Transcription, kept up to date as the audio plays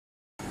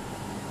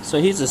So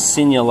here's a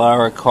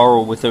Sinulara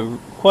coral with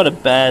quite a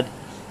bad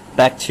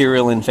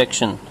bacterial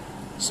infection.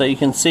 So you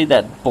can see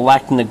that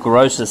black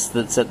necrosis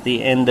that's at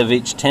the end of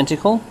each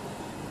tentacle.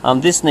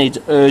 This needs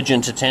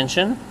urgent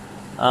attention.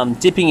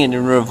 Dipping it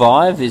in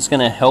Revive is going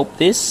to help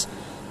this,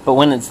 but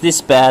when it's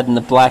this bad and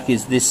the black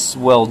is this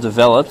well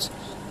developed,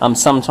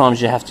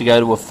 sometimes you have to go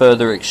to a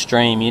further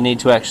extreme. You need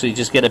to actually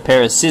just get a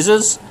pair of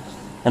scissors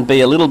and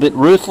be a little bit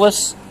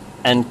ruthless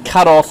and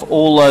cut off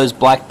all those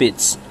black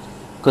bits,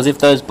 because if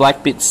those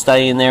black bits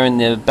stay in there and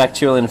the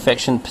bacterial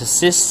infection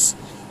persists,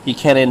 you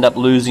can end up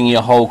losing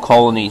your whole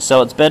colony.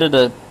 So it's better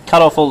to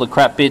cut off all the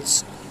crap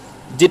bits,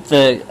 dip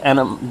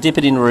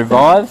it in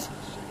Revive,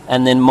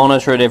 and then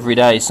monitor it every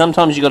day.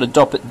 Sometimes you've got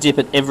to dip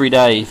it every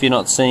day if you're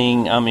not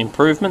seeing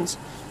improvements.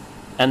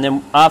 And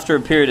then after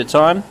a period of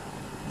time,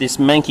 this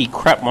manky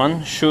crap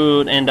one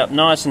should end up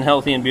nice and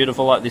healthy and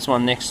beautiful like this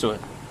one next to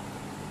it.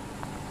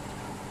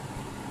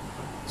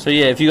 So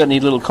yeah, if you've got any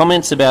little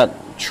comments about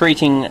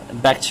treating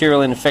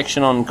bacterial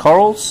infection on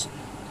corals,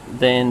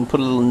 then put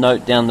a little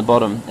note down the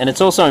bottom. And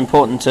it's also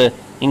important to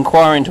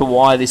inquire into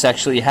why this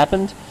actually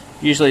happened.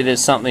 Usually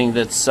there's something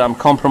that's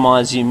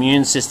compromised the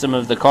immune system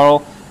of the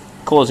coral,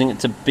 causing it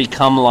to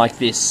become like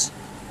this.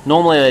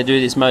 Normally they do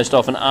this most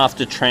often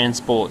after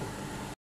transport.